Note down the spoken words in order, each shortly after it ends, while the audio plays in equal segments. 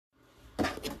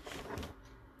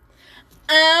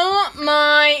Oh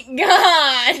my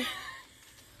god!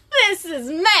 This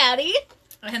is Maddie.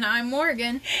 And I'm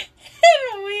Morgan.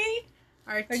 And we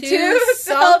are two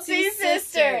salty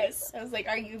sisters. I was like,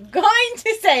 are you going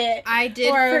to say it? I did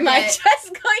or am I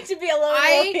just going to be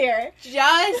alone here?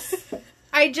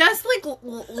 I just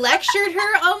lectured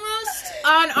her almost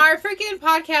on our freaking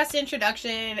podcast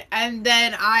introduction, and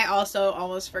then I also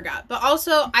almost forgot. But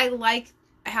also, I like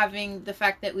having the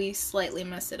fact that we slightly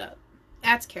mess it up.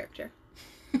 Adds character.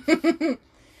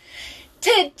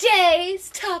 Today's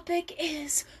topic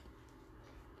is...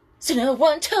 So no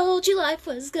one told you life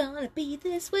was gonna be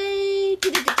this way.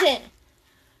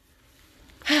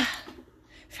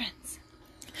 Friends.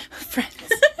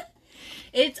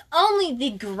 It's only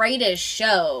the greatest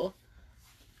show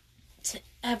to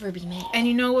ever be made. And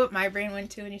you know what my brain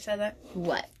went to when you said that?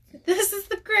 What? This is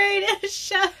the greatest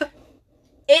show.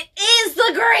 It is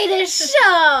the greatest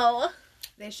show!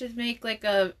 They should make like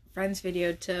a Friends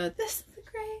video to this is the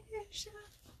greatest show.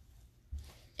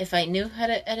 If I knew how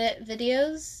to edit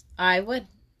videos, I would.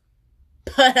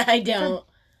 But I don't.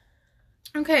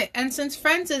 Okay, and since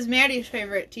Friends is Maddie's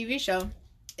favorite TV show,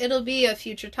 it'll be a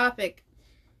future topic.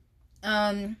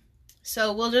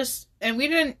 So we'll just, and we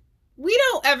don't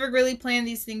ever really plan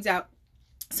these things out.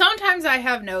 Sometimes I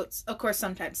have notes. Of course,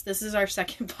 sometimes. This is our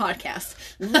second podcast.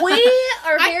 We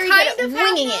are very good at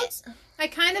winging it. I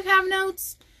kind of have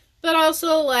notes, but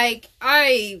also, like,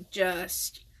 I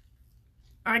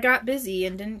got busy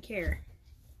and didn't care.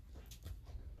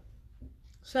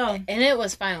 So. And it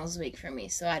was finals week for me,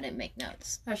 so I didn't make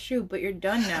notes. That's true, but you're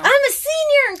done now. I'm a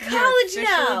senior in college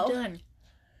now. You're done.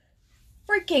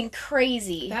 Freaking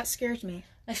crazy. That scares me.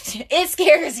 It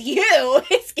scares you.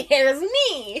 It scares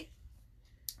me.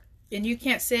 And you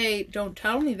can't say, don't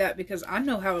tell me that, because I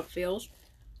know how it feels.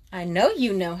 I know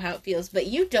you know how it feels, but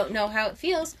you don't know how it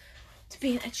feels to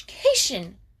be an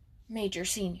education major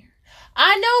senior.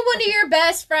 I know one of your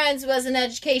best friends was an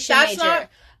education major.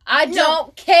 I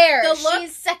don't care.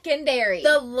 She's secondary.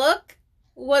 The look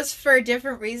was for a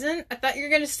different reason. I thought you were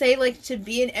going to say, like, to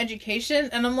be in education.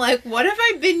 And I'm like, what have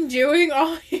I been doing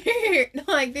all year?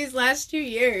 Like, these last 2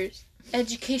 years.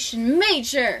 Education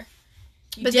major.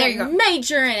 But there you go.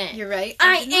 Major in it. You're right.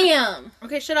 I am.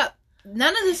 Okay, shut up.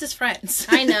 None of this is Friends.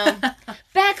 I know.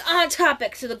 Back on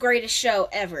topic to the greatest show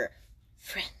ever.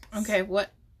 Friends. Okay,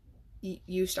 what?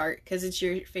 You start, because it's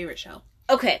your favorite show.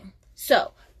 Okay,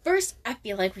 so, first, I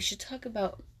feel like we should talk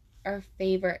about our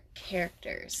favorite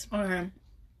characters. Okay.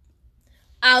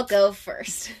 I'll go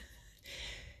first.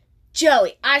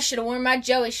 Joey. I should have worn my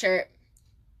Joey shirt.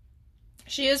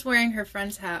 She is wearing her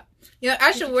friend's hat. You know,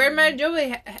 I should wear my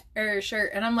Joey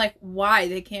shirt, and I'm like, why?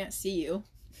 They can't see you.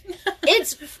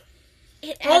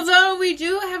 Although we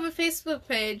do have a Facebook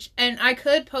page, and I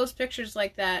could post pictures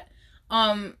like that,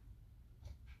 but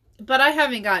I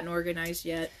haven't gotten organized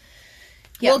yet.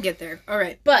 Yep. We'll get there. All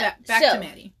right, but back to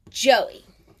Maddie. Joey.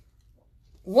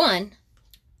 One,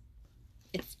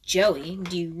 it's Joey.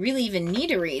 Do you really even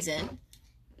need a reason?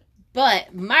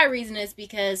 But my reason is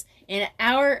because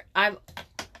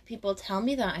people tell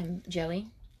me that I'm Joey.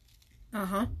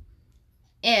 Uh-huh.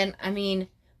 And, I mean,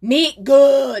 meat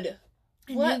good.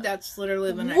 I knew that's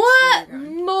literally the next What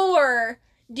more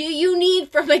do you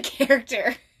need from a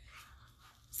character?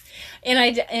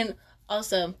 And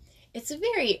also, it's a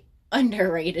very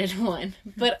underrated one.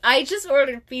 But I just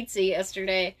ordered pizza the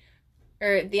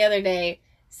other day,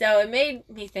 so it made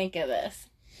me think of this.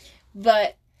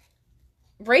 But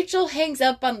Rachel hangs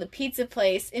up on the pizza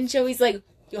place, and Joey's like,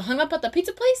 you hung up at the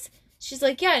pizza place? She's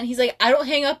like, yeah. And he's like, I don't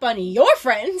hang up on your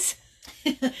friends.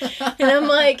 And I'm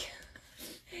like,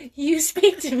 you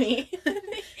speak to me.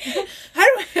 How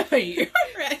do I know your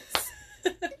friends?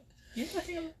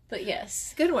 But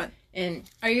yes. Good one. And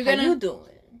are you gonna... How you doing?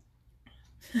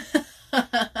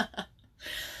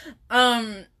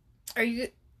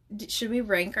 Should we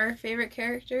rank our favorite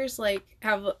characters? Like,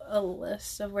 have a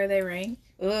list of where they rank?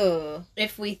 Ooh.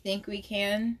 If we think we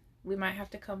can, we might have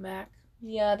to come back.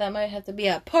 Yeah, that might have to be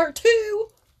a part 2.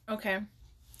 Okay.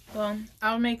 Well,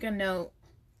 I'll make a note.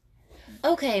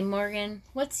 Okay, Morgan,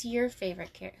 what's your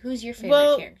favorite character? Who's your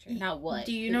favorite character? Not what.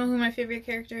 Do you know who my favorite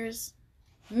character is?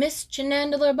 Miss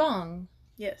Chandler Bong.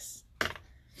 Yes.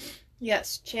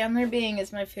 Yes, Chandler Bing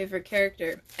is my favorite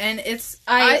character. And it's...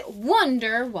 I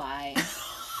wonder why.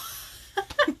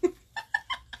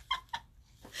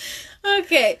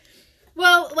 Okay.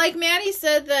 Well, like Maddie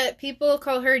said that people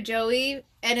call her Joey,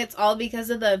 and it's all because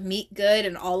of the meat good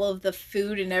and all of the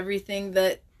food and everything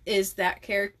that is that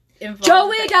character involved.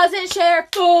 Joey doesn't share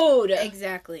food!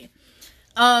 Exactly.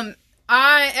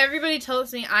 Everybody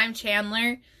tells me I'm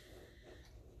Chandler.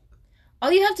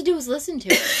 All you have to do is listen to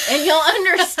it, and you'll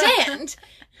understand.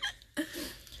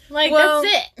 Like, Well,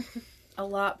 that's it. A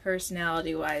lot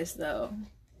personality-wise, though.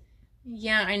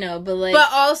 Yeah, I know, but like... But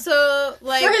also,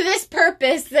 like... for this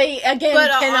purpose, they, again,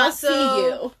 But cannot also- see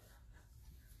you.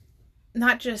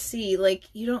 Not just see, like,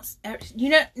 you don't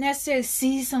necessarily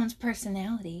see someone's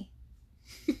personality.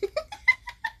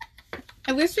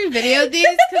 I wish we videoed these,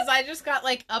 because I just got,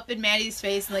 like, up in Maddie's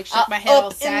face and, like, shook my head all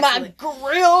Up in my sassily.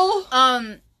 grill.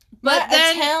 But My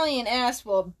then... Italian ass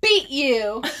will beat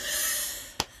you.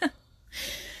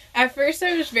 At first,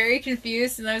 I was very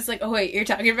confused, and I was like, "Oh wait, you're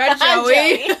talking about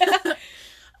Joey.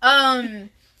 Joey."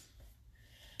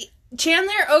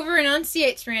 Chandler over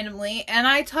enunciates randomly, and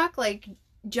I talk like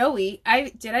Joey.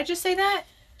 Did I just say that?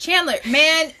 Chandler,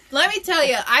 man, let me tell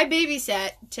you, I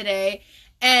babysat today,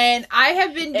 and I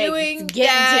have been doing Getting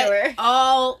that to her.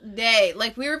 all day.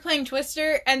 Like, we were playing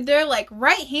Twister, and they're like,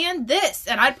 right hand this,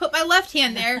 and I'd put my left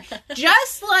hand there,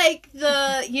 just like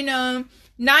the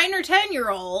 9 or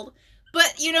 10-year-old.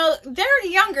 But, they're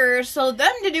younger, so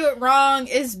them to do it wrong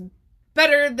is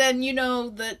better than,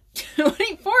 the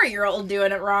 24-year-old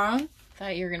doing it wrong.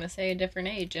 Thought you were gonna say a different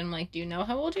age. I'm like, do you know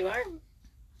how old you are?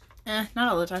 Not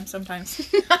all the time,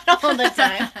 sometimes. Not all the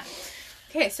time.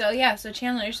 Okay, so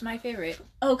Chandler's my favorite.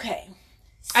 Okay.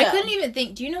 So, I couldn't even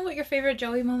think. Do you know what your favorite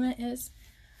Joey moment is?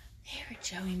 favorite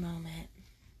Joey moment.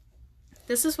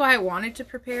 This is why I wanted to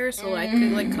prepare, so I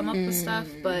could, come up with stuff,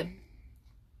 but...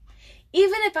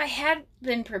 Even if I had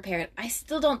been prepared, I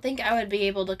still don't think I would be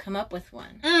able to come up with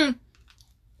one. I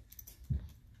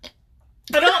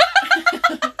don't...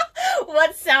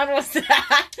 What sound was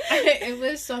that? It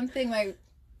was something like...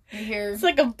 Here. It's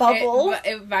like a bubble.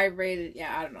 It vibrated.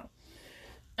 Yeah, I don't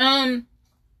know.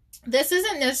 This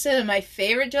isn't necessarily my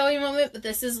favorite Joey moment, but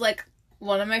this is,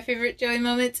 one of my favorite Joey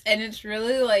moments, and it's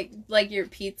really, like your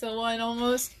pizza one,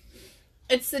 almost.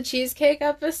 It's the cheesecake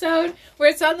episode where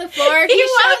it's on the floor. He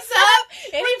shows up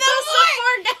and he with pulls the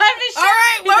fork down his All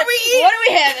right, He's what like, we eating? What are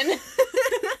we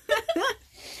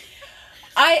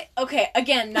having? Okay,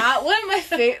 again, not one of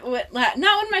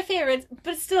my favorites,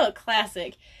 but still a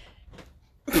classic.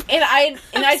 And I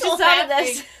just so thought of happy.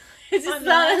 this. I just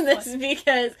thought of this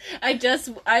because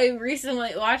I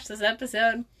recently watched this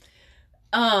episode.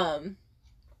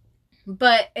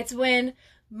 But it's when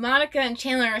Monica and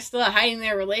Chandler are still hiding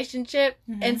their relationship,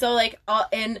 and so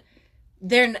and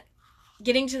they're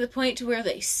getting to the point to where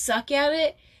they suck at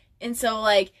it, and so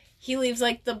he leaves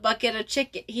the bucket of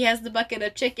chicken. He has the bucket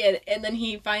of chicken, and then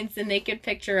he finds the naked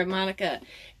picture of Monica,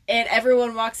 and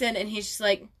everyone walks in, and he's just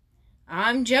like,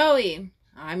 "I'm Joey.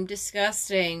 I'm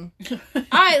disgusting.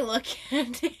 I look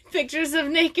at pictures of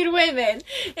naked women."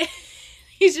 And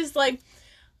he's just like,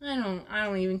 I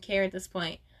don't even care at this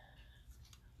point.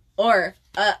 Or,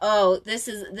 this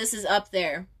is up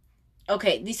there.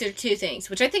 Okay, these are two things,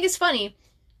 which I think is funny.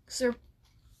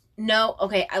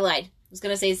 Okay, I lied. I was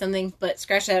gonna say something, but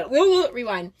scratch that.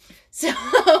 Rewind. So,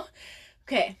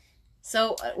 okay.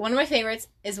 So, one of my favorites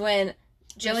is when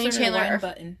Joey and Chandler are...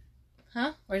 button.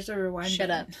 Huh? Where's the rewind Shut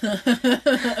button?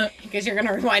 up. Because you're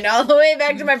gonna rewind all the way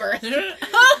back to my birth.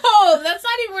 Oh, that's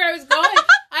not even where I was going.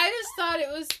 I just thought it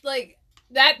was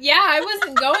that. Yeah, I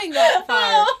wasn't going that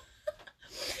far.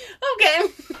 Okay.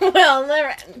 Well,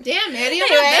 never. Damn, Maddie,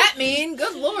 I'm Anyway. not that mean.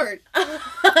 Good lord.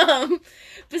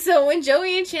 But so when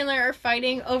Joey and Chandler are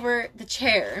fighting over the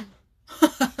chair,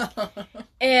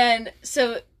 and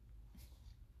so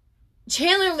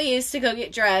Chandler leaves to go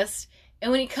get dressed,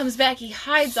 and when he comes back, he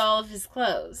hides all of his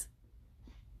clothes.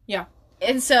 Yeah.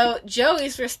 And so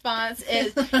Joey's response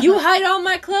is, "You hide all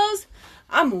my clothes?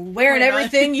 I'm wearing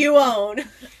everything you own."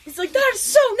 He's like, "That is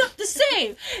so not the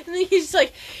same." And then he's just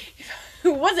like,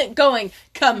 who wasn't going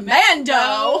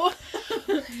commando.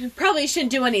 Probably shouldn't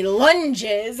do any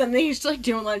lunges. And then he's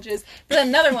doing lunges. But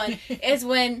another one is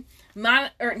when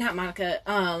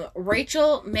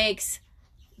Rachel makes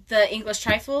the English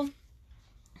trifle,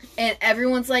 and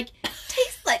everyone's like,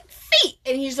 tastes like feet.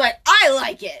 And he's like, I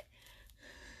like it.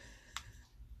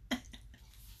 I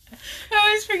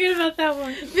always forget about that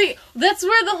one. That's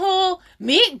where the whole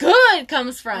meat good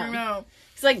comes from. I know.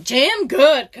 It's like jam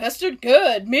good, custard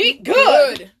good, meat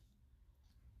good.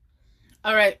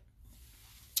 All right.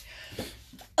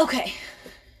 Okay.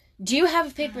 Do you have a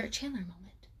favorite Chandler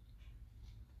moment?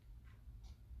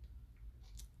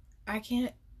 I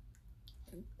can't.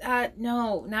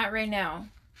 No, not right now.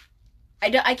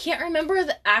 I can't remember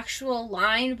the actual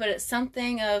line, but it's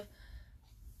something of,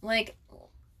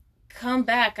 come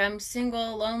back, I'm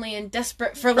single, lonely, and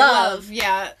desperate for love.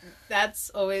 Yeah,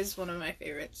 that's always one of my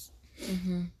favorites.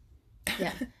 Mm-hmm.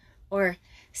 Yeah. Or,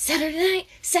 Saturday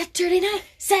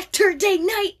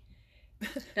night.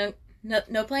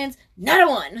 No plans? Not a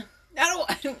one. Not a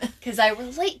one. Because I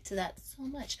relate to that so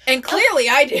much. And clearly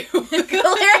I do.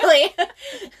 Clearly.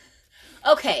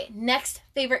 Okay, next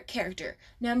favorite character.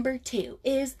 Number 2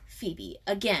 is Phoebe.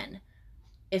 Again,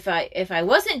 if I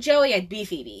wasn't Joey, I'd be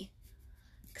Phoebe.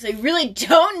 Because I really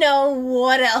don't know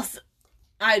what else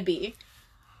I'd be.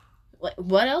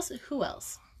 What else? Who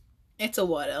else? It's a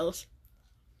what else?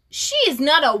 She is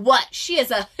not a what. She is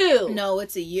a who. No,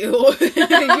 it's a you. You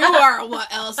are a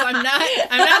what else. I'm not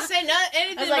saying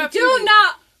anything I was like, about do Phoebe.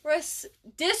 not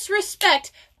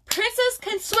disrespect Princess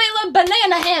Consuela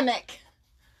Banana Hammock.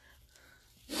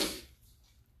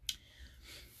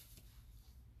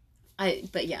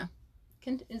 But yeah.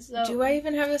 So, Do I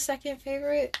even have a second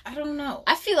favorite? I don't know.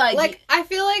 I feel like I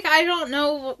feel like I don't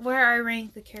know where I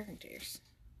rank the characters.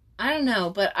 I don't know,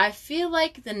 but I feel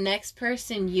like the next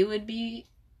person you would be,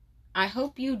 I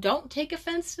hope you don't take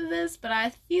offense to this, but I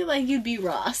feel like you'd be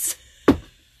Ross. I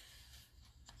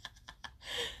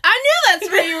knew that's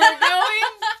where you were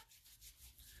going.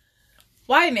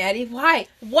 Why, Maddie? Why?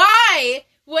 Why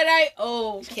would I?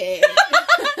 Okay.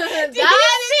 That is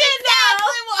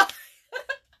exactly why.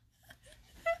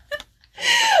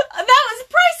 That was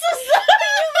priceless. You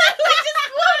literally just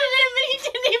quoted him and he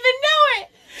didn't even know it.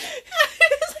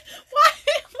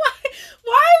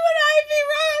 Why would I be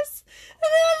Ross? And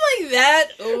then I'm like that.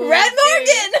 Okay. Red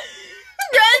Morgan.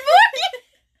 Red Morgan.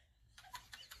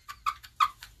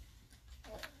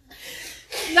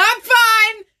 Not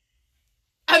fine.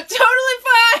 I'm totally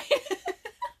fine.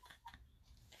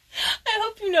 I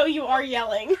hope you know you are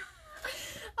yelling.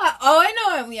 I know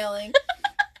I'm yelling.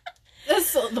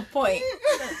 That's the point.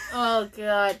 Oh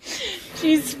god,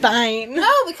 she's fine.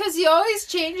 No, because he always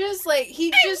changes. Like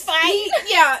he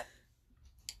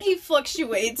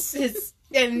fluctuates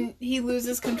and he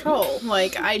loses control.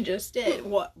 Like I just did.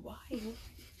 What? Why?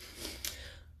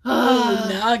 Oh,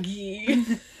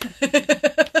 Nagi.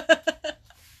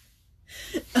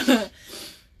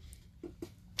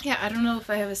 Yeah, I don't know if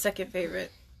I have a second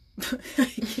favorite.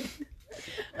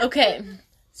 Okay,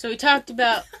 so we talked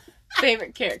about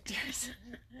favorite characters.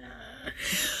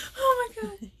 Oh my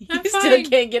god. You still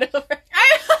can't get over it.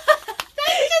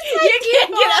 You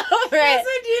can't get over it. That's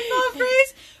a default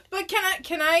phrase. But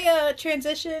can I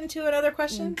transition to another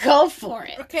question? Go for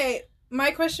it. Okay,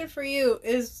 my question for you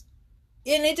is,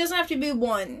 and it doesn't have to be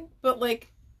one, but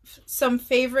like some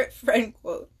favorite friend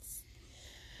quotes.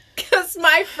 Because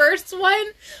my first one,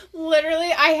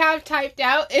 literally, I have typed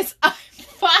out is I'm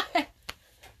fine.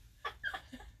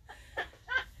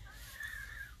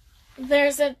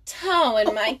 There's a toe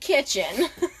in my kitchen.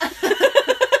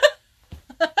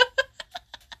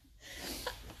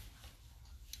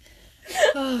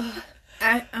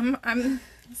 I'm.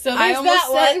 So there's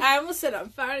I almost said I'm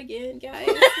fine again, guys.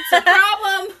 It's a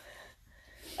problem.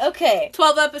 Okay.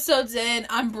 12 episodes in,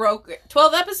 I'm broken.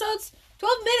 12 episodes?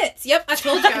 12 minutes. Yep, I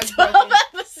told you I was 12 broken.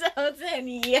 episodes in.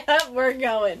 Yep, we're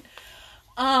going.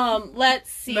 Let's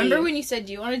see. Remember when you said,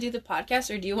 do you want to do the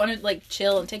podcast or do you want to like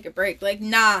chill and take a break? Like,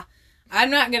 nah,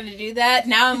 I'm not going to do that.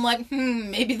 Now I'm like,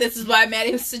 maybe this is why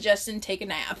Maddie was suggesting take a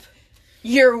nap.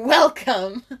 You're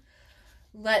welcome.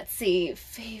 Let's see.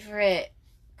 Favorite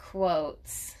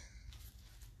quotes.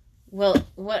 Well,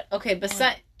 what? Okay,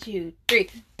 besides... 1, 2, 3.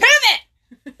 Pivot!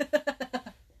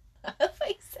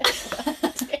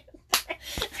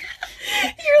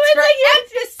 You're for like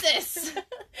emphasis.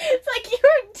 It's like you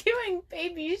were doing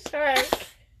Baby Shark.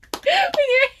 With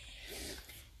your...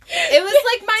 It was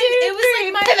like my...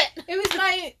 Pivot. It was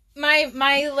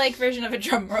my like version of a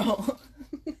drum roll.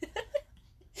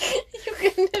 You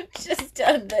couldn't have just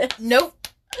done this. Nope.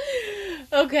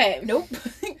 Okay. Nope.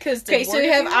 Okay, so we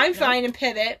have I'm fine and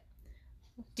pivot.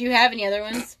 Do you have any other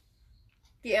ones?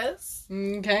 Yes.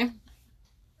 Okay.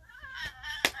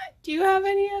 Do you have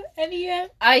any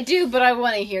yet? I do, but I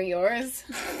want to hear yours. This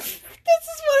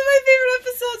is one of my favorite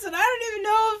episodes, and I don't even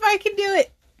know if I can do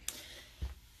it.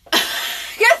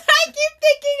 Because I keep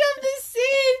thinking of this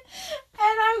scene,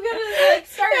 and I'm gonna like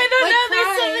start. I don't like, know. crying.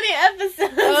 There's so many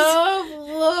episodes. Oh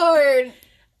Lord.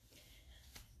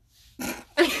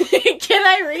 Can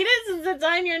I read it since it's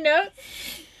on your notes?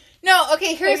 No.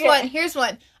 Okay. Here's Okay. one. Here's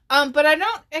one. But I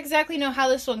don't exactly know how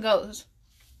this one goes.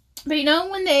 But you know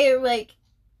when they like,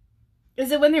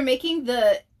 is it when they're making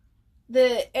the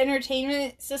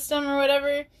entertainment system or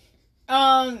whatever?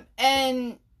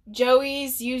 And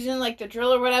Joey's using like the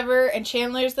drill or whatever, and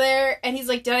Chandler's there, and he's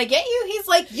like, "Did I get you?" He's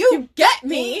like, "You get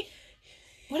me."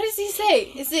 What does he say?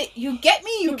 Is it "you get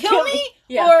me, you kill me"?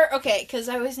 Yeah. Or okay, because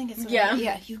I always think it's Yeah.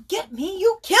 you get me,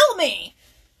 you kill me.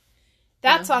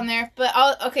 That's on there, but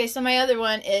okay. So my other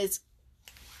one is,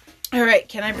 all right.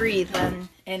 Can I breathe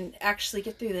and actually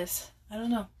get through this? I don't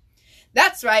know.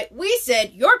 That's right. We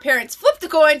said your parents flipped a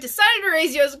coin, decided to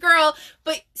raise you as a girl,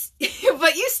 but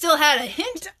you still had a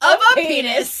hint of a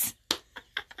penis. And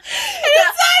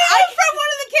it's not even from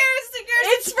one of the characters.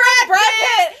 It's Brad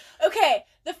Pitt. Okay,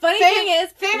 the funny thing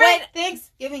is, favorite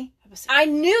Thanksgiving episode. I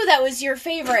knew that was your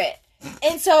favorite.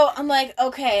 And so I'm like,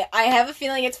 okay, I have a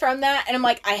feeling it's from that. And I'm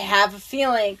like, I have a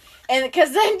feeling. And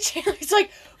because then Chandler's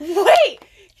like, wait,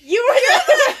 you were the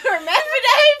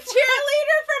hermaphrodite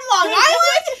cheerleader from Long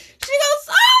Island? She goes,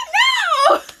 oh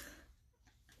no!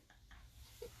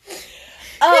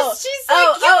 Oh, she's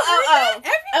like,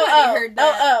 everybody heard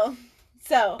that.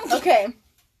 So, okay.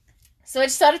 So I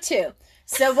just thought of two.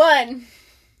 So one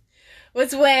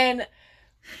was when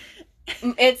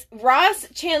it's Ross,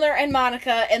 Chandler, and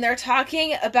Monica, and they're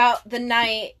talking about the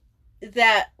night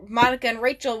that Monica and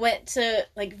Rachel went to,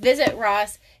 like, visit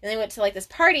Ross, and they went to, like, this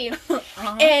party,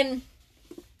 and,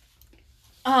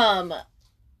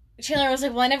 Chandler was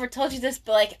like, well, I never told you this,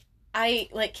 but, like, I,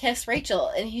 like, kissed Rachel,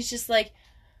 and he's just like,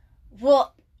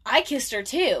 well, I kissed her,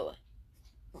 too,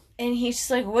 and he's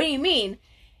just like, what do you mean?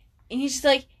 And he's just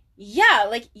like, yeah,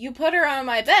 like, you put her on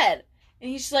my bed,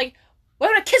 and he's just like, why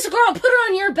would I kiss a girl and put her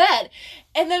on your bed?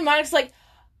 And then Monica's like,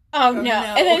 oh no.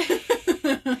 And then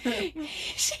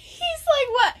he's like,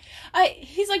 what?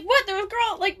 He's like, what? There was a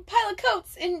girl, like, pile of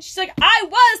coats. And she's like, I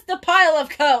was the pile of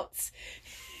coats.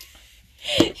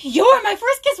 You're my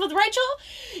first kiss with Rachel?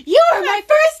 You're my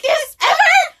first kiss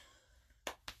ever?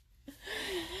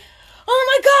 Oh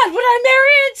my God, what I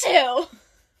marry into?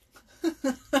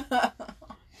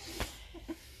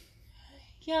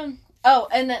 Yeah. Oh,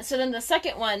 and then, so then the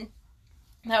second one,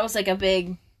 that was like a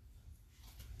big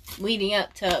leading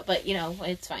up to it, but, you know,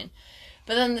 it's fine.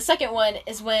 But then the second one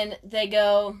is when they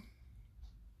go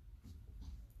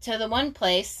to the one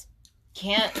place,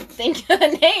 can't think of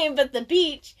a name, but the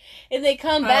beach, and they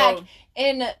come back,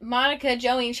 and Monica,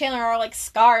 Joey, and Chandler are, like,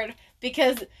 scarred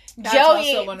because That's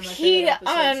Joey peed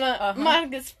on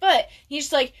Monica's foot. He's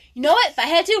just like, you know what? If I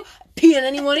had to, I'd pee on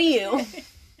any one of you.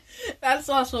 That's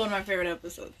also one of my favorite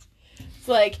episodes. It's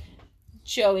like,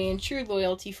 Joey in true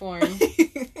loyalty form.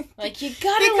 Like, you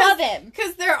gotta love him.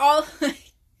 Because they're all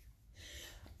like,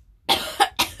 oh,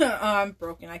 I'm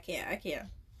broken. I can't. I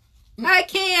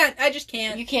just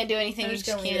can't. You can't do anything. I'm You just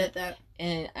just gonna leave can't. it at that.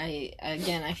 And I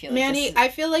feel like Manny, I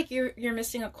feel like you're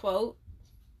missing a quote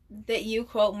that you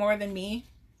quote more than me.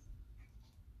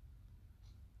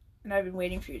 And I've been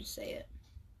waiting for you to say it.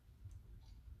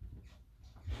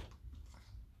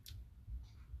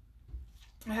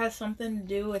 It has something to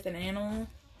do with an animal.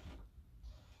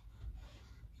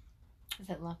 Is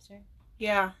it lobster?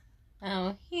 Yeah.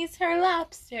 Oh, he's her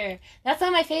lobster. That's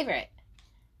not my favorite.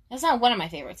 That's not one of my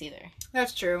favorites either.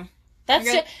 That's true. That's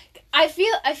just, I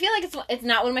feel like it's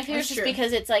not one of my favorites just true.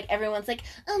 because it's like everyone's like,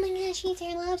 oh my gosh, he's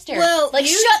her lobster. Well, like,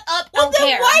 shut up. Well, don't then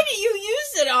care. why do you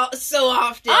use it so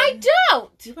often? I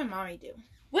don't. Do my mommy do?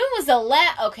 When was the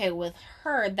last? Okay, with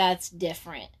her, that's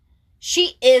different.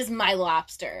 She is my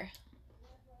lobster.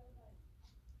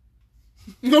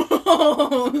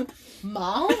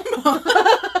 Mom?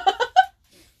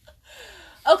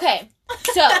 Okay,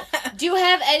 so, do you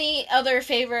have any other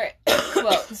favorite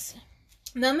quotes?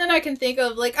 None that I can think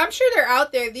of. Like, I'm sure they're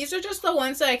out there. These are just the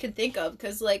ones that I can think of,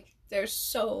 because, like, there's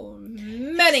so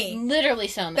many. Literally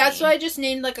so many. That's why I just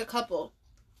named, like, a couple.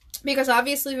 Because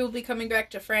obviously we'll be coming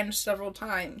back to Friends several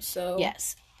times, so...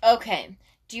 Yes. Okay.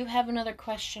 Do you have another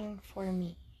question for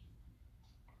me?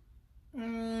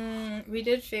 We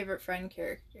did favorite friend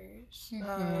characters.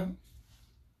 Mm-hmm.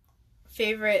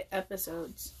 Favorite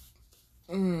episodes.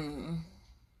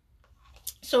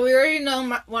 So we already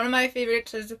know one of my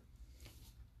favorites is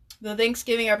the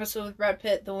Thanksgiving episode with Brad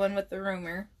Pitt, the one with the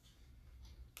rumor.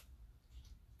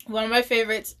 One of my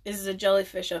favorites is the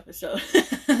jellyfish episode.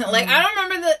 Like, I don't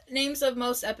remember the names of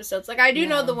most episodes. Like, I do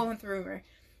know the one with the rumor.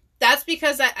 That's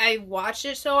because I watched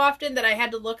it so often that I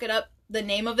had to look it up, the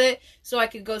name of it, so I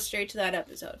could go straight to that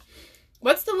episode.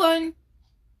 What's the one?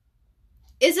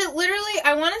 Is it literally,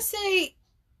 I want to say,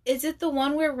 is it the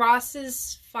one where Ross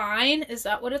is fine? Is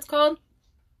that what it's called?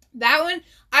 That one,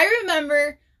 I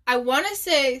remember, I want to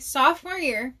say sophomore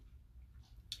year,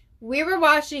 we were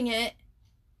watching it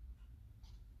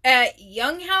at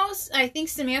Young House. I think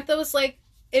Samantha was like,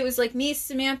 it was like me,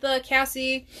 Samantha,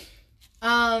 Cassie,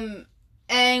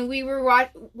 and we were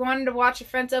wanted to watch a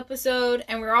Friends episode,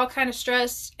 and we were all kind of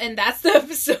stressed, and that's the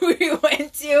episode we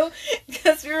went to,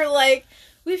 because we were like,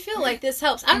 we feel like this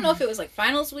helps. I don't know if it was like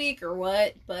finals week or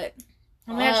what, but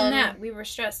imagine that. We were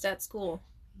stressed at school.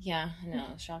 Yeah, no,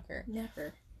 shocker.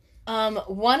 Never.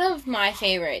 One of my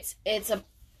favorites, it's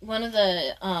one of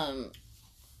the,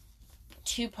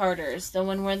 two-parters. The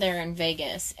one where they're in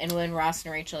Vegas and when Ross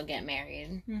and Rachel get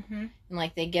married. Mm-hmm. And,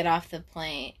 like, they get off the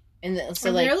plane. And so,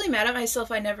 I'm like... really mad at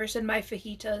myself. I never said my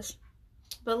fajitas.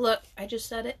 But look, I just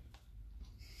said it.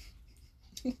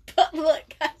 But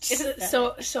look, I just said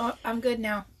it. So I'm good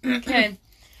now. Okay.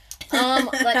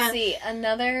 Let's see.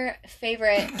 Another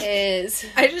favorite is...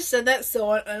 I just said that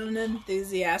so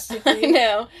unenthusiastically. I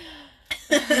know.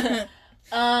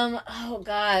 Oh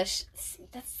gosh. See,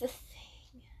 that's the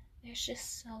thing. There's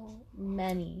just so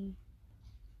many.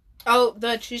 Oh,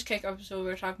 the cheesecake episode we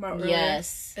were talking about earlier.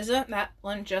 Yes. Isn't that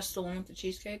one just the one with the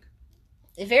cheesecake?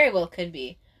 It very well could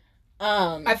be.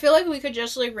 I feel like we could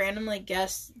just, like, randomly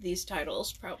guess these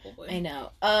titles, probably. I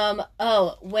know.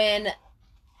 When...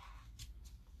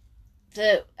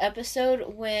 The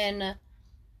episode when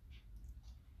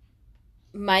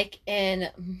Mike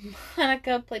and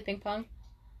Monica play ping pong.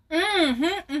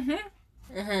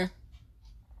 I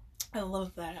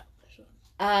love that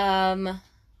episode.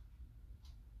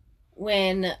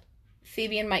 When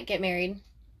Phoebe and Mike get married,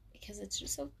 because it's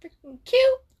just so freaking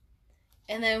cute.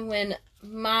 And then when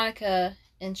Monica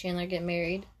and Chandler get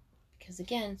married, because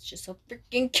again, it's just so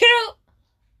freaking cute.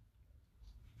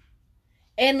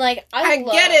 And, like, I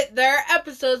get it. There are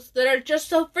episodes that are just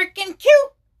so freaking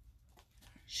cute.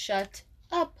 Shut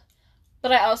up.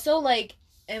 But I also, like,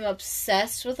 am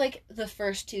obsessed with, like, the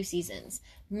first 2 seasons.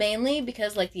 Mainly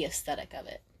because, like, the aesthetic of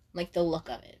it. Like, the look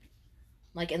of it.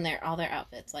 Like, in all their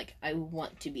outfits. Like, I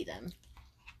want to be them.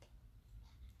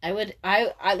 I would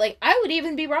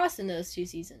even be Ross in those 2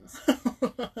 seasons.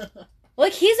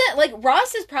 Like,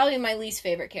 Ross is probably my least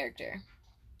favorite character.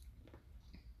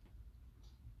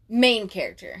 Main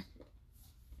character.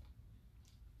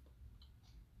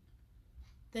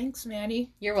 Thanks,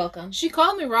 Maddie. You're welcome. She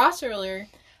called me Ross earlier.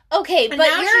 Okay, but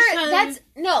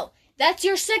that's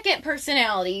your second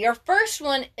personality. Your first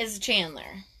one is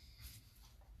Chandler.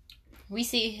 We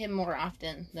see him more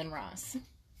often than Ross.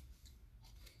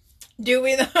 Do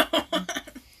we, though?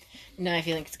 No, I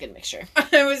feel like it's a good mixture.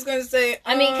 I was going to say...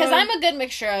 I mean, because I'm a good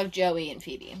mixture of Joey and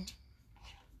Phoebe.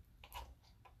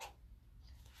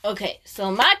 Okay,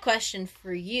 so my question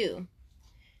for you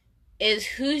is,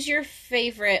 who's your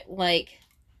favorite, like,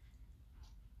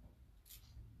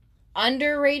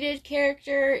 underrated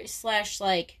character /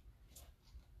 like,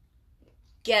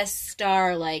 guest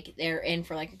star, like, they're in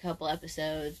for, like, a couple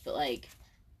episodes, but, like,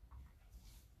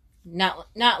 not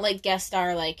like, guest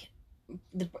star, like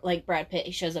Brad Pitt,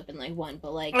 he shows up in, like, one,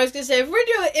 but, like... I was gonna say,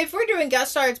 if we're doing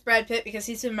guest star, it's Brad Pitt, because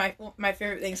he's in my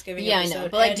favorite Thanksgiving episode. Yeah, I know,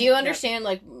 but, like, do you understand,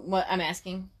 like, what I'm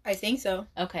asking? I think so.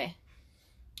 Okay.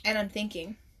 And I'm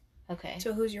thinking. Okay.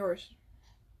 So who's yours?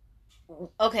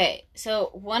 Okay,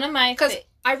 so one of my... Because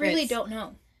I really don't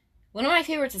know. One of my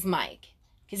favorites is Mike,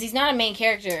 because he's not a main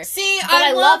character. See, but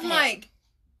I love him. Mike.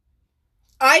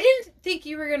 I didn't think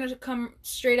you were going to come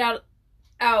straight out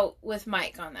with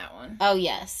Mike on that one. Oh,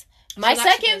 yes. My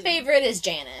second favorite is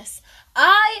Janice.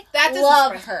 I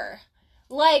love love her.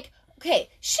 Like, okay,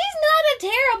 she's not a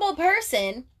terrible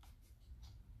person.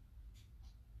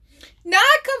 Not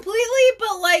completely,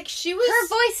 but, like, she was... Her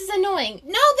voice is annoying.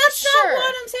 No, that's not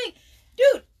what I'm saying.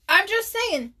 Dude, I'm just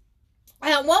saying.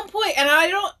 At one point, and I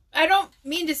don't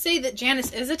mean to say that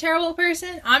Janice is a terrible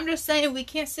person. I'm just saying we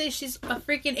can't say she's a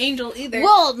freaking angel either.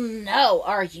 Well, no.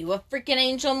 Are you a freaking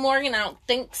angel, Morgan? I don't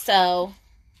think so.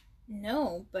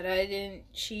 No, but I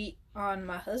didn't cheat on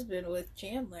my husband with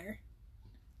Chandler.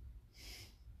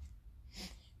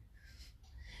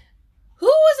 Who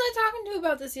was I talking to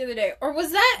about this the other day? Or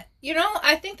was that,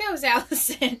 I think that was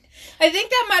Allison. I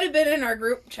think that might have been in our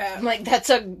group chat. I'm like, that's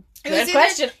a good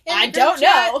question. I don't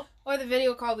know. Or the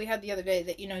video call we had the other day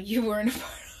that, you weren't a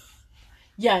part of.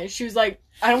 Yeah, she was like,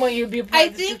 I don't want you to be a part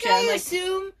of this group chat. I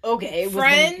assume okay,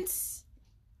 Friends,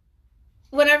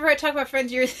 whenever I talk about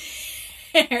Friends, you're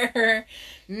there.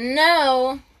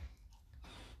 No.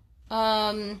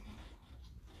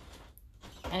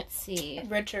 Let's see.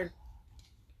 Richard.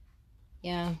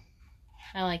 Yeah.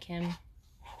 I like him.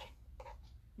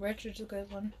 Richard's a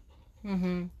good one.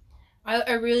 Mm-hmm.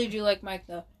 I really do like Mike,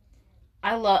 though.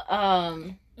 I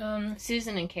love,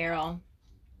 Susan and Carol.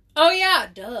 Oh, yeah.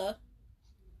 Duh.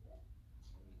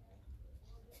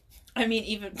 I mean,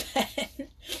 even Ben.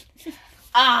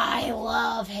 I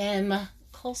love him.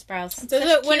 Cole Sprouse.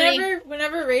 So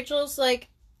whenever Rachel's, like,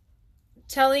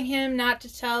 telling him not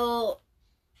to tell,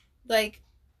 like,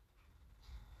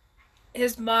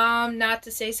 his mom not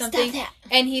to say something,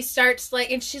 and he starts,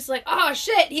 like, and she's like, oh,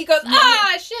 shit. He goes,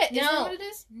 shit. Is that what it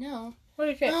is? No. What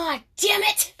is it? Ah, damn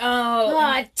it.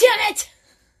 Oh. Damn it.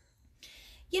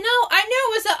 I knew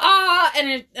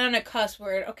it was and a cuss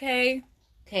word, okay?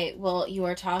 Okay, well, you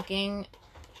are talking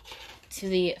to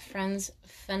the Friends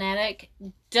Fanatic.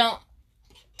 Don't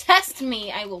test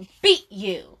me. I will beat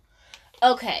you.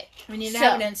 Okay. We need to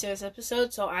have an NCIS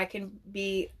episode so I can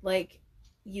be, like,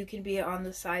 you can be on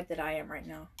the side that I am right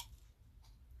now.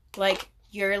 Like,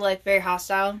 you're, like, very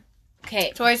hostile.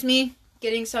 Okay. Towards me,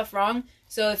 getting stuff wrong.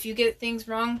 So if you get things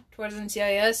wrong towards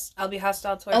NCIS, I'll be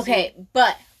hostile towards you. Okay,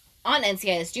 but on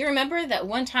NCIS, do you remember that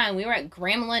one time we were at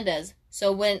Grandma Linda's?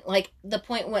 So when, like, the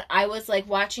point when I was, like,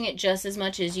 watching it just as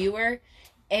much as you were,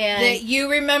 and... That you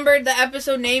remembered the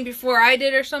episode name before I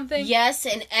did or something? Yes,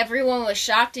 and everyone was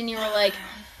shocked, and you were like,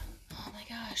 oh my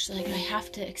gosh, like, I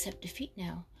have to accept defeat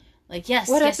now. Like, yes,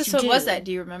 What yes, episode you do. was that?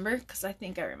 Do you remember? Because I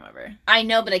think I remember. I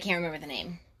know, but I can't remember the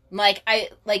name.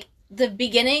 The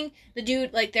beginning, the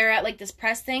dude, like, they're at, like, this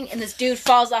press thing, and this dude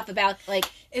falls off the balcony,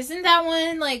 like... Isn't that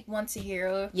one, like, Once a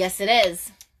Hero? Yes, it is.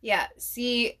 Yeah,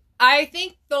 see, I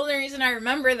think the only reason I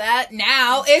remember that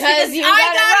now is because you I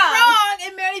got it wrong,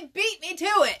 and Mary beat me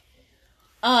to it.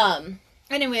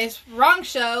 Anyways, wrong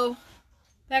show.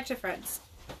 Back to Friends.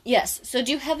 Yes, so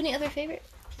do you have any other favorite,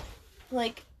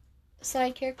 like,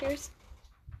 side characters?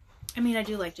 I mean, I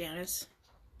do like Janice.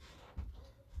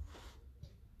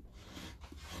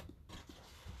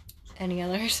 Any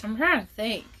others? I'm trying to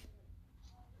think.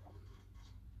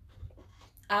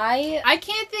 I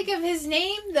can't think of his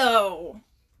name, though.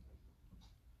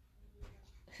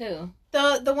 Who?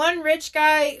 The one rich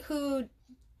guy who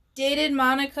dated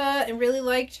Monica and really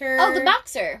liked her. Oh, the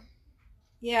boxer.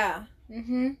 Yeah.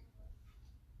 Mm-hmm.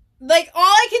 Like, all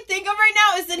I can think of right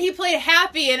now is that he played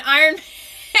Happy in Iron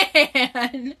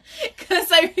Man.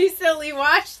 Because I recently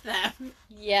watched them.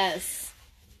 Yes.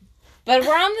 But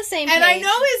we're on the same page. And I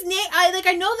know his name.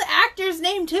 I know the actor's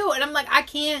name, too. And I'm like, I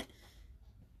can't.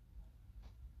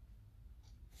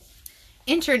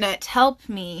 Internet, help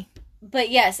me. But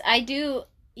yes, I do.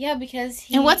 Yeah, because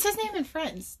he... And what's his name in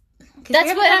Friends? That's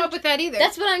we what come I'm up with that either.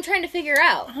 That's what I'm trying to figure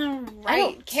out. Right. I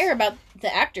don't care about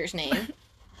the actor's name.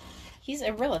 He's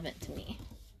irrelevant to me.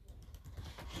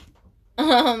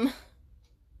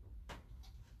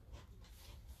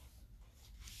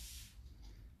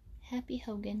 Happy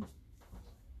Hogan.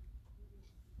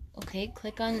 Okay,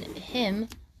 click on him.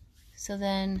 So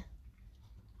then...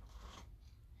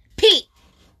 Pete!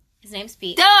 His name's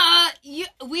Pete. Duh!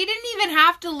 We didn't even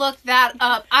have to look that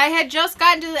up. I had just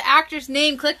gotten to the actor's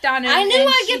name, clicked on it. I knew and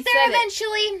I'd she get there said it.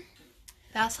 eventually.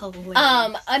 That's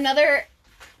hilarious. Another...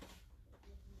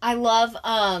 I love,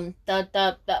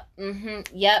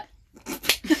 yep.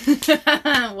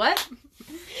 What?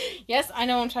 Yes, I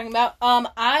know what I'm talking about.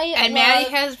 And Maddie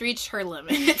has reached her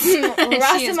limits.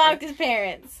 Ross and Monica's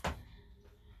parents.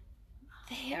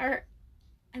 They are...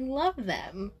 I love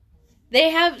them.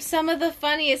 They have some of the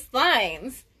funniest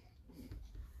lines.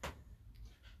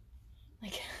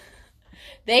 Like,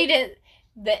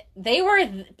 they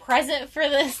were present for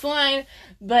this line,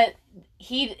 but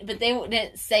they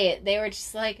didn't say it. They were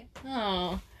just like,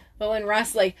 oh. But when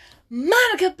Ross like,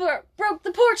 Monica broke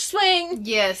the porch swing.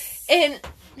 Yes. And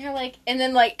they're like, and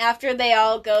then like after they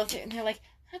all go through, and they're like,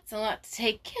 that's a lot to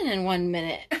take in 1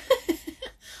 minute.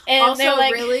 And also, they're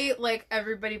like, really, like,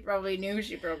 everybody probably knew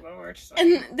she broke the porch swing.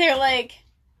 And they're like,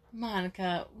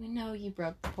 Monica, we know you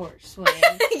broke the porch swing.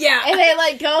 Yeah. And they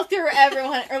like go through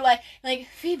everyone, or like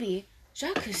Phoebe,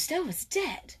 Jacques Cousteau is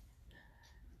dead.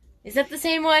 Is that the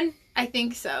same one? I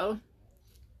think so.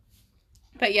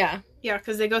 But yeah. Yeah,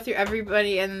 because they go through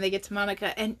everybody and then they get to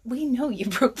Monica, and we know you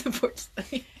broke the porch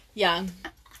swing. Yeah.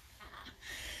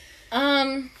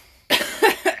 I'm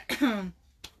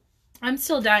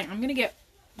still dying. I'm gonna get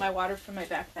my water from my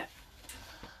backpack.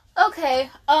 Okay,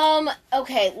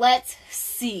 let's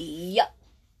see.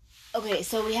 Okay,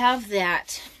 so we have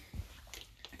that.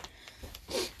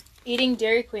 Eating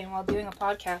Dairy Queen while doing a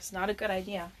podcast, not a good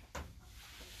idea.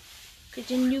 Because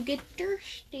then you get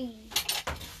thirsty.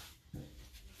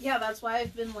 Yeah, that's why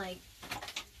I've been, like,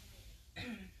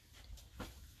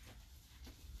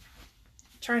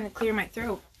 trying to clear my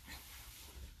throat.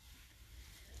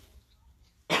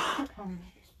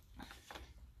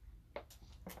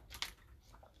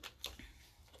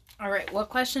 Alright, what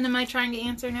question am I trying to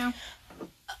answer now?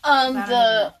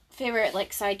 The favorite,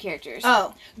 like, side characters.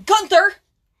 Oh. Gunther!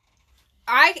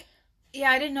 I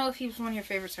didn't know if he was one of your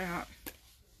favorites or not.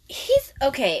 He's,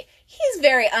 okay, he's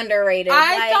very underrated.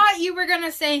 I thought you were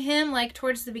gonna say him, like,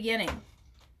 towards the beginning.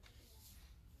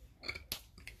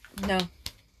 No.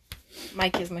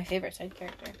 Mike is my favorite side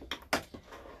character.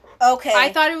 Okay.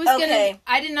 I thought it was gonna...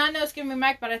 I did not know it was gonna be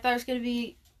Mike, but I thought it was gonna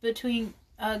be between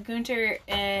Gunther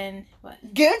and... What?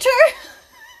 Gunther?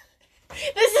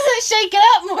 This isn't Shake It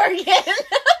Up, Morgan.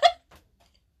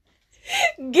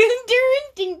 Gunther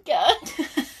and Dinka.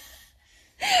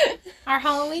 our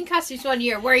Halloween costumes one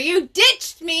year where you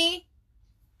ditched me.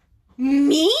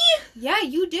 Me? Yeah,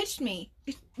 you ditched me.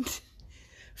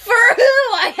 For who?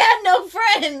 I had no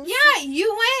friends. Yeah,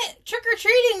 you went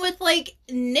trick-or-treating with, like,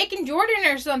 Nick and Jordan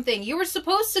or something. You were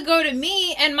supposed to go to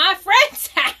me and my friend's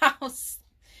house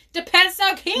to pass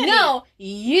out candy. No,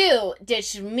 you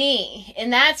ditched me.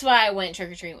 And that's why I went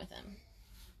trick-or-treating with him.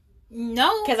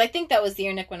 No. Because I think that was the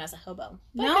year Nick went as a hobo.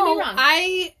 But No, I could be wrong.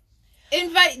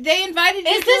 They invited me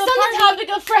Is to this a on the party.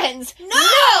 topic of friends?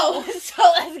 No! So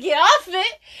let's get off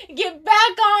it. Get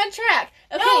back on track.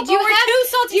 Okay, No, do you but we're have two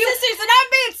salty sisters and I'm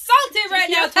being salty right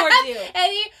now towards you.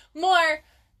 any more,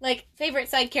 like, favorite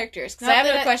side characters? Because Not I have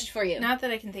that a question for you. Not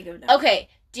that I can think of now. Okay,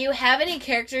 do you have any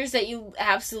characters that you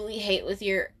absolutely hate with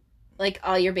your, like,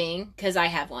 all your being? Because I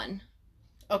have one.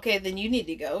 Okay, then you need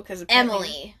to go, because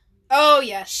Emily. Oh,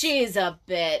 yes. She's a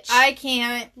bitch. I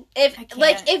can't. If can't.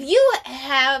 like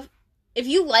if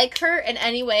you like her in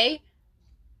any way,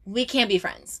 we can't be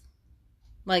friends.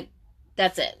 Like,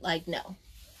 that's it. Like, no.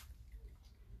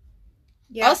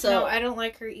 Yeah, Also- no, I don't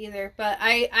like her either. But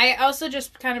I also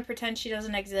just kind of pretend she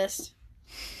doesn't exist.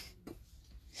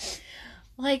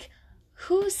 Like,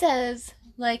 who says,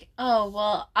 like, oh,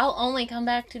 well, I'll only come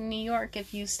back to New York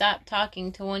if you stop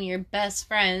talking to one of your best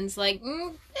friends. Like,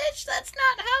 bitch, that's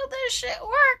not how this shit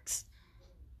works.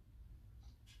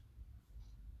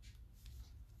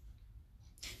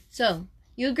 So,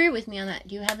 you agree with me on that.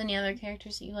 Do you have any other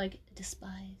characters that you, like,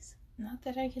 despise? Not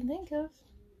that I can think of.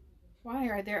 Why?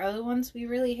 Are there other ones we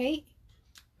really hate?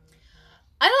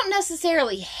 I don't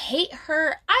necessarily hate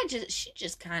her. She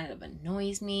just kind of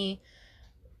annoys me.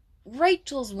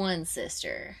 Rachel's one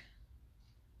sister.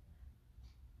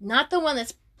 Not the one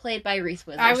that's played by Reese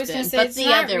Witherspoon, I was going to say but it's the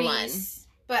not other Reese,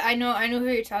 but I know who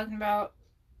you're talking about.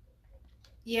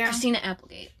 Yeah. one. Christina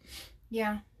Applegate.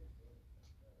 Yeah.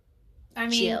 I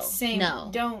mean, Jill. same. No.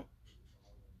 Don't.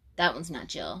 That one's not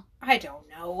Jill. I don't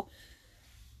know.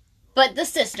 But the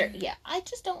sister, yeah, I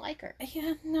just don't like her.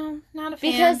 Yeah, no, not a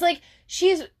fan. Because, like,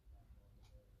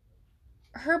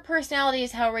 her personality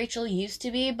is how Rachel used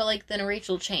to be, but, like, then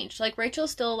Rachel changed. Like,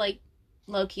 Rachel's still, like,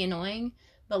 low-key annoying,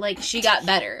 but, like, she got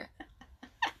better.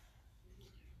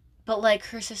 But, like,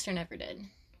 her sister never did.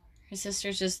 Her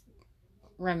sister just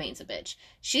remains a bitch.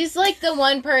 She's, like, the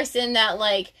one person that,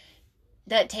 like,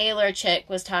 that Taylor chick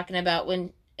was talking about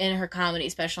when in her comedy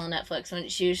special on Netflix, when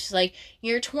she was just like,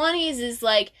 your 20s is,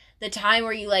 like, the time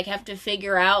where you, like, have to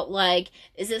figure out, like,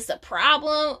 is this a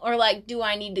problem? Or, like, do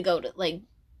I need to go to, like,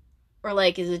 or,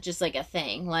 like, is it just, like, a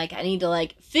thing? Like, I need to,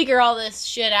 like, figure all this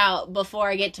shit out before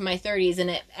I get to my 30s and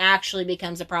it actually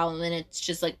becomes a problem and it's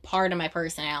just, like, part of my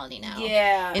personality now.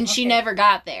 Yeah. And she never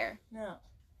got there. No.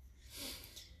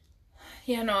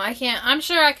 Yeah, no, I can't. I'm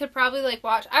sure I could probably, like,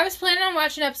 watch. I was planning on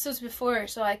watching episodes before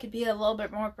so I could be a little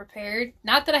bit more prepared.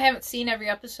 Not that I haven't seen every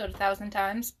episode 1,000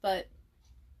 times, but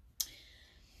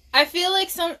I feel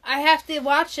like I have to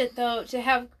watch it, though, to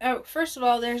have, first of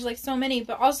all, there's, like, so many,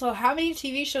 but also, how many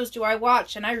TV shows do I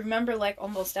watch? And I remember, like,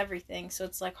 almost everything, so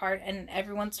it's, like, hard, and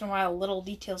every once in a while, little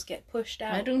details get pushed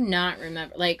out. I do not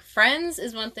remember. Like, Friends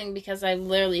is one thing because I've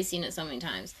literally seen it so many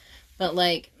times. But,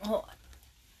 like,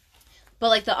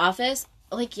 The Office,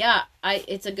 like, yeah,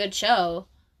 it's a good show,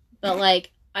 but,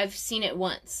 like, I've seen it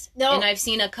once. No. And I've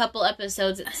seen a couple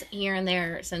episodes here and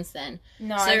there since then.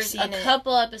 No, So I've there's seen a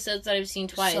couple episodes that I've seen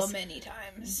twice. so many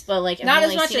times. But, like, I've Not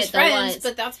only as much seen as it the Friends, once.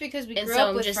 but that's because we And grew so up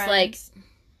I'm with just, Friends.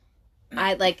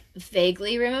 I, like,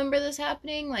 vaguely remember this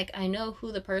happening. Like, I know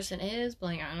who the person is, but,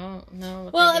 like, I don't know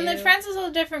what Well, they and then do. Friends is a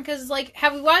little different because, like,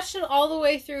 have we watched it all the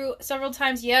way through several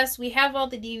times? Yes, we have all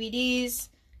the DVDs.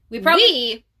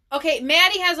 Okay,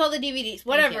 Maddie has all the DVDs.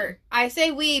 Whatever. Okay. I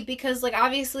say we because, like,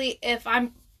 obviously,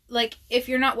 if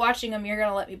you're not watching them, you're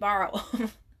gonna let me borrow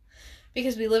them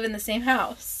because we live in the same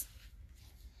house.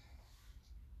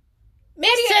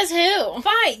 Maddie Says who?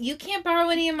 fine. You can't borrow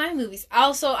any of my movies.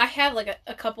 Also, I have like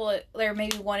a couple of, or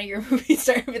maybe one of your movies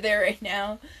are over there right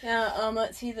now. Yeah.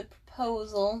 Let's see the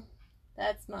proposal.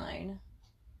 That's mine.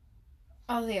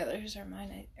 All the others are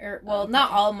mine. Okay.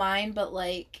 Not all mine, but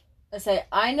like.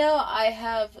 I know I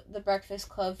have The Breakfast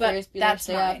Club, But Ferris that's Bueller's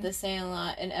Day Off, mine. The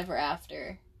Sandlot, and Ever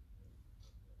After.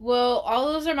 Well,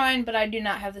 all those are mine, but I do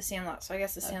not have The Sandlot, so I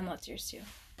guess The Sandlot's yours too.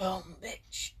 Boom,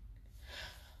 bitch.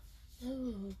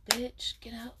 Ooh, bitch,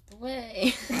 get out the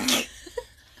way.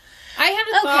 I had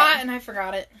a thought and I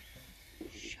forgot it.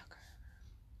 Sugar.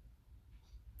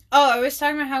 Oh, I was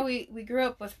talking about how we grew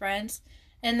up with Friends,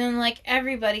 and then like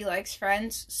everybody likes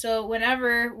Friends, so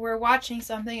whenever we're watching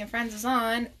something and Friends is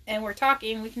on and we're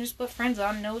talking, we can just put Friends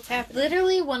on and know what's happening.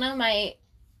 Literally one of my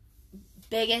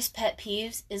biggest pet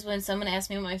peeves is when someone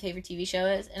asks me what my favorite TV show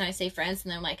is, and I say Friends,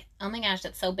 and they're like, oh my gosh,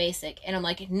 that's so basic. And I'm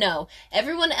like, no,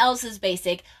 everyone else is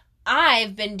basic.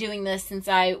 I've been doing this since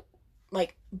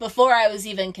before I was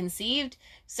even conceived.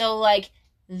 So, like,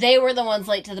 they were the ones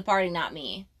late to the party, not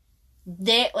me.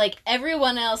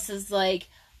 Everyone else is like,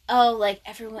 oh, like,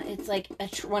 everyone, it's like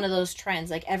one of those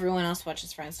trends. Like, everyone else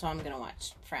watches Friends, so I'm gonna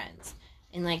watch Friends.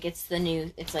 And, like, it's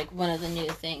like one of the new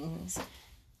things.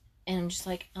 And I'm just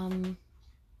like,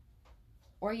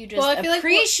 or you just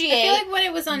appreciate I feel like when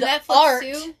it was on Netflix, art.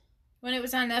 too, when it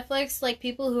was on Netflix, like,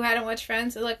 people who hadn't watched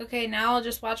Friends are like, okay, now I'll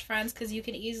just watch Friends, because you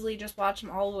can easily just watch them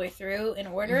all the way through in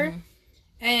order. Mm-hmm.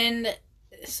 And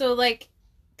so, like,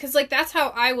 because, like, that's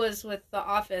how I was with The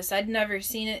Office. I'd never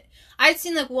seen it. I'd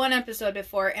seen, like, one episode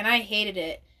before, and I hated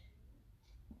it.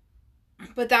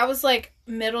 But that was, like,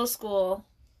 middle school.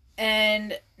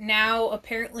 And now,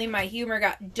 apparently, my humor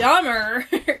got dumber.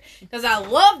 Because I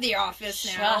love The Office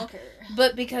now. Shocker.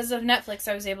 But because of Netflix,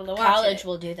 I was able to watch College it.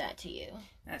 will do that to you.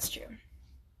 That's true.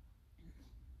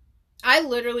 I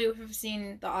literally have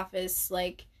seen The Office,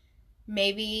 like,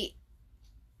 maybe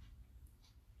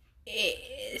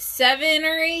 7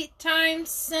 or 8 times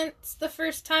since the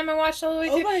first time I watched it all the way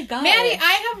through. Oh my god. Maddie,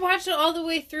 I have watched it all the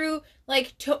way through,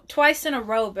 like, twice in a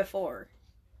row before.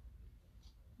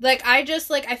 Like, I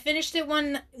just, like, I finished it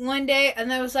one day,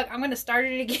 and I was like, I'm going to start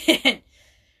it again.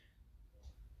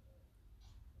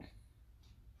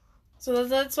 So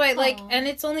that's why, like, and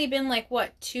it's only been, like,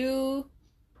 what, 2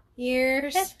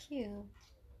 years? That's cute.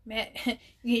 Matt,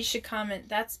 you should comment,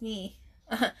 that's me.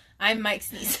 I'm Mike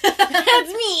Sneeze.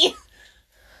 That's me.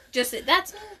 Just,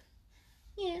 that's me.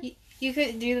 Yeah. You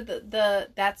could do the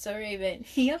that's a Raven.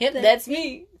 Yep, that's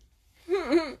me.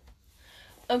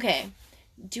 Okay.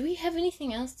 Do we have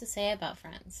anything else to say about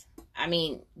Friends? I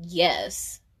mean,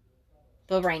 yes.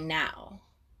 But right now.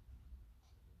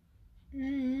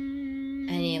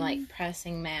 Any, like,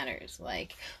 pressing matters.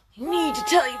 Like, I need to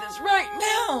tell you this right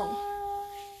now.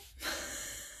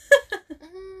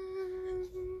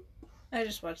 I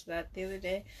just watched that the other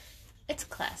day. It's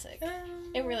classic.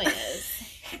 It really is.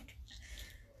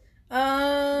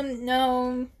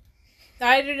 No.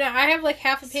 I don't know. I have like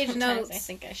half a page of Sometimes notes. I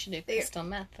think I should do crystal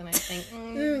meth, and I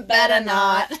think, better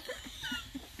not.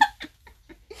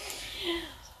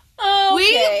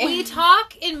 Okay. We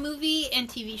talk in movie and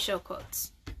TV show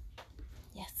quotes.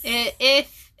 Yes.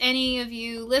 If any of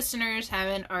you listeners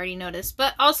haven't already noticed,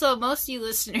 but also most of you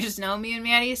listeners know me and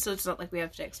Maddie, so it's not like we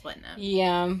have to explain that.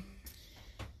 Yeah.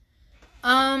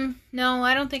 No,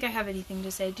 I don't think I have anything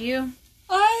to say. Do you?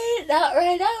 Not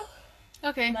right now.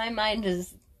 Okay. My mind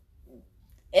is...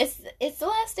 It's the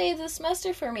last day of the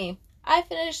semester for me. I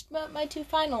finished my 2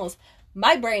 finals.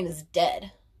 My brain is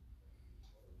dead.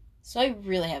 So I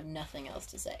really have nothing else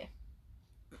to say.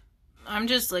 I'm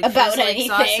just like about physically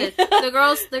anything.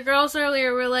 Exhausted. The girls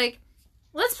earlier were like,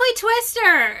 "Let's play Twister,"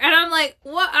 and I'm like,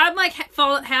 "What?" I'm like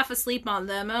falling half asleep on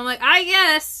them, and I'm like, "I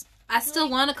guess." I still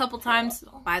won a couple times,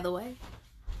 by the way.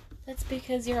 That's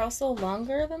because you're also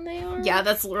longer than they are? Yeah,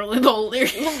 that's literally the whole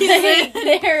reason.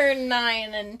 They're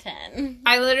 9 and 10.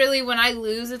 I literally, when I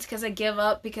lose, it's because I give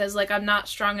up because, like, I'm not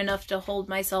strong enough to hold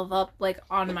myself up, like,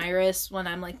 on my wrist when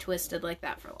I'm, like, twisted like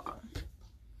that for long.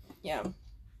 Yeah.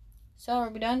 So, are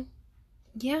we done?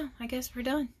 Yeah, I guess we're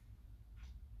done.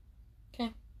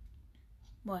 Okay.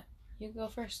 What? You go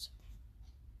first.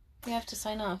 We have to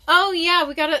sign off. Oh, yeah,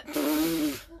 we gotta...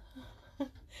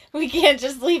 We can't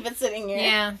just leave it sitting here.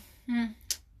 Yeah.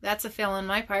 That's a fail on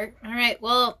my part. All right,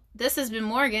 well, this has been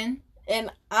Morgan. And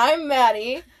I'm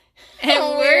Maddie.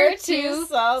 And we're 2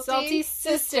 salty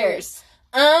sisters.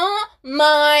 Oh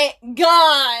my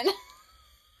god!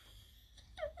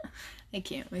 I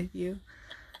can't with you.